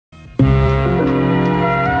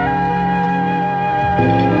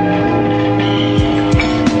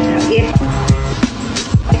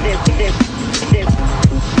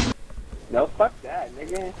No, fuck that,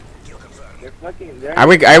 nigga. They're fucking. Are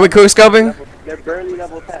we quickscoping? They're barely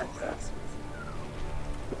double tapped.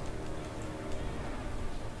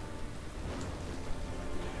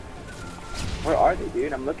 Where are they,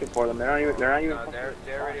 dude? I'm looking for them. They're not even. They're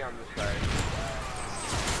already on this side.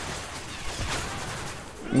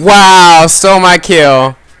 Wow, stole my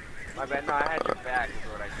kill. My bad. No, I had your back. Is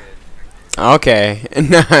what I did. Okay,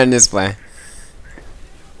 not in this play.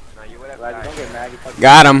 No, you would have Like, died. don't get mad. You fucking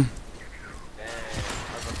Got him.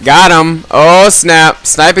 Dang. Got him. Oh snap!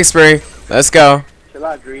 Sniping spree. Let's go. chill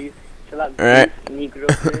out, Grease. Chill out, All right.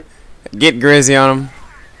 Negro. Get Grizzy on him.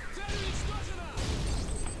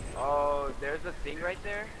 Oh, there's a thing right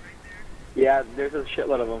there. Yeah, there's a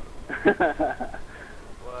shitload of them.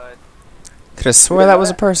 What? Could have swore that was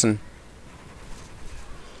a person.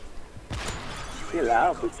 Chill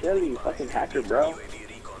out, bucheli, you fucking hacker, bro. Yeah, I'm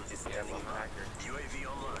a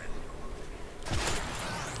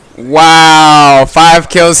hacker. Wow, 5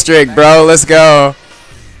 kill streak, bro. Let's go.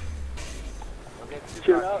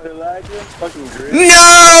 Chill out, Elijah. Fucking Grease.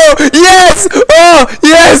 No! Yes! Oh,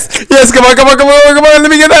 yes! Yes! Come on! Come on! Come on! Come on!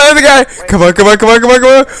 Let me get that other guy. Come on! Come on! Come on! Come on! Come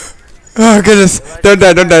on! Oh goodness! Don't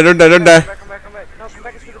die! Don't die! Don't die! Don't die! Come back. No, come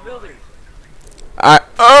back into the building.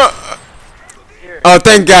 Oh,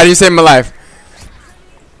 thank God you saved my life.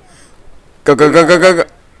 Go! Go! Go! Go! Go! Go!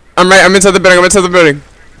 I'm inside the building. I'm inside the building.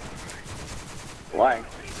 Why?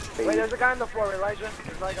 Wait, there's a guy on the floor, Elijah.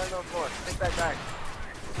 There's a guy on the floor. Take that back.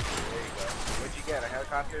 There you go. What'd you get? A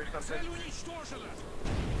helicopter or something?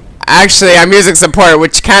 Actually, I'm using support,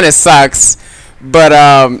 which kind of sucks. But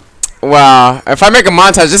wow. If I make a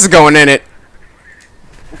montage, this is going in it.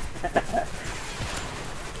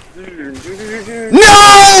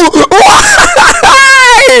 No! Why?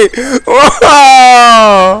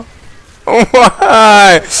 Whoa!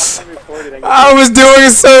 Why? I was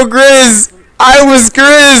doing so Grizz. I was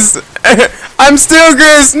Grizz. I'm still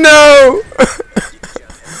Grizz. No.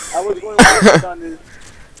 I was going to on this.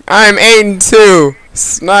 I'm 8-2.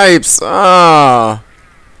 Snipes. Oh.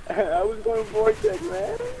 I was going vortex,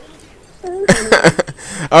 man.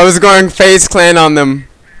 I was going face clan on them.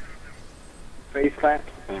 Face clamp.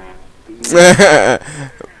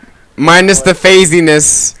 Minus the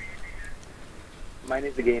phasiness.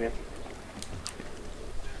 Minus the gayness.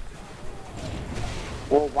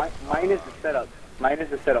 Well, minus the setup. Minus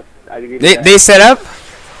the setup. They set up?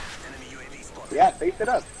 Yeah, they set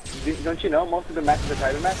up. Don't you know most of the matches are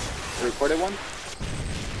private matches? The recorded ones?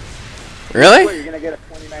 Really? You're gonna get a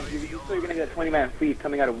 20-man. You're gonna get a 20-man fleet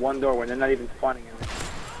coming out of one door when they're not even spawning in there.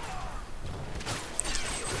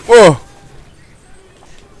 Whoa.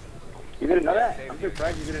 You didn't know that? I'm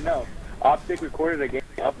surprised you didn't know. Optic recorded a game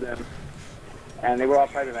of them, and they were all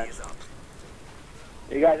private matches.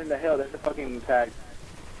 You guys in the hill, there's the fucking tag.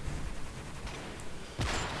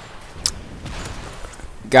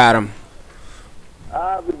 Got him.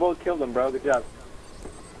 We both killed them, bro. Good job.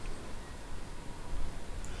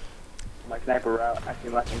 My sniper route,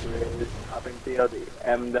 actually lacking grenades, hopping field, the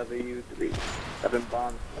MW3, 7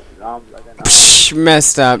 bombs, zombies, like that. Psh,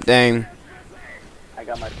 messed up, dang. I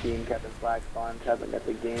got my team, Captain Flag spawn, Captain got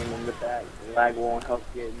the game in the back. Lag won't help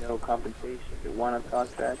get no compensation. If you want to talk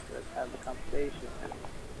trash, let's have the compensation.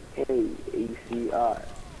 Hey, xFzR.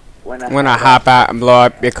 When I hop out and blow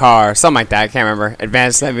up your car, something like that. I can't remember.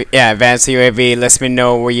 Advanced UAV lets me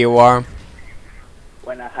know where you are.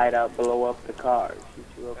 When I hide out, blow up the car. Shoot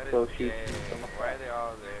you up close, shoot you from Why are they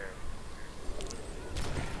all there?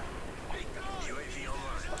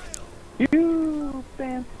 You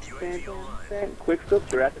fan. Quick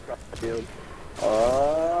scopes, you're at the field.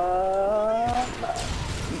 Oh,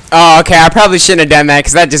 okay. I probably shouldn't have done that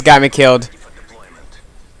because that just got me killed.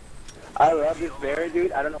 I love this bear,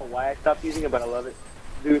 dude. I don't know why I stopped using it, but I love it.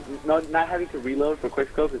 Dude, not having to reload for quick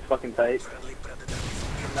scopes is fucking tight.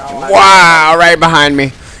 Wow, right behind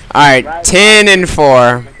me. Alright,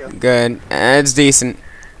 10-4. Good. That's decent.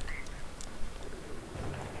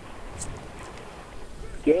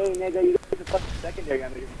 Gay, nigga, you guys are fucking secondary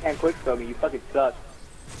on me. You can't quick scope me. You fucking suck.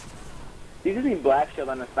 He's using black shield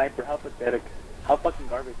on a sniper. How pathetic. How fucking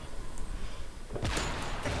garbage.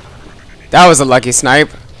 That was a lucky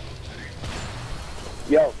snipe.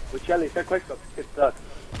 Yo, bucheli, start quick scope. It sucks.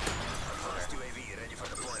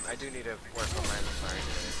 I do need to work on my sorry.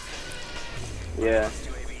 Yeah.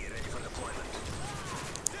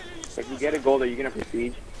 If you get a gold, are you gonna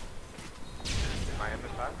prestige? My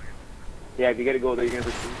MS5? Yeah, if you get a gold, are you gonna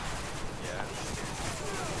prestige? Yeah.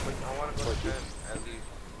 But I want to go to 10 at least.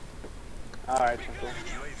 Alright, cool.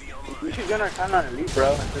 We should join our time on elite,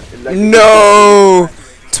 bro. Like, No.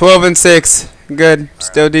 12 and 6. Good.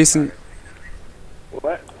 Still decent.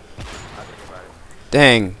 what?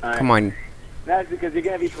 Dang. Alright. Come on. That's because you're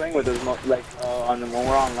gonna be playing with us, like, when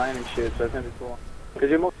we're online and shit. So it's gonna be cool. Because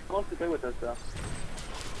you're mostly play with us, though.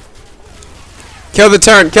 Kill the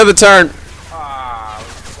turn. Kill the turn. Ah, I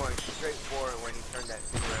was going straight for it when he turned that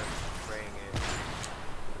thing around,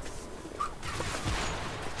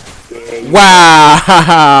 spraying it.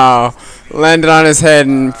 Wow. Landed on his head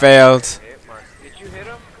and failed. Hit marker. Did you hit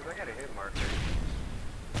him? Because I got a hit marker.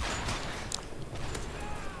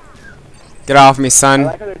 Get off me, I son.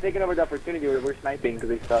 like how they're taking over the opportunity where we're sniping because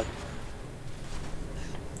they suck.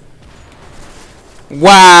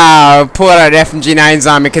 Wow. Pull out FMG9s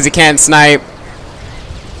on me because he can't snipe.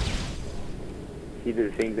 He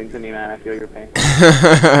did the same thing to me, man. I feel your pain.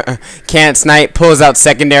 Can't snipe. Pulls out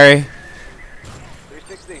secondary.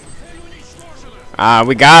 360.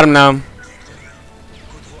 We got him now.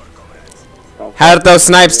 How did those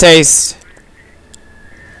snipes taste?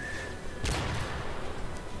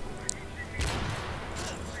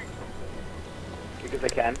 Because I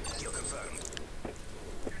can.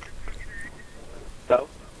 So?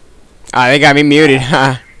 They got me muted,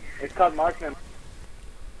 huh? It's called marksman.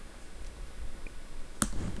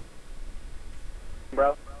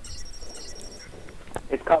 Bro.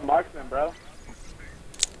 It's called marksman, bro.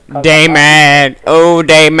 They mad. Oh,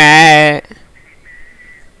 they mad.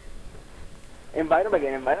 Invite him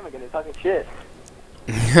again, they're talking shit.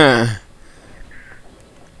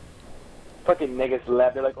 Fucking niggas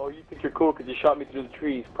left, they're like, oh, you think you're cool because you shot me through the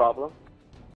trees, problem?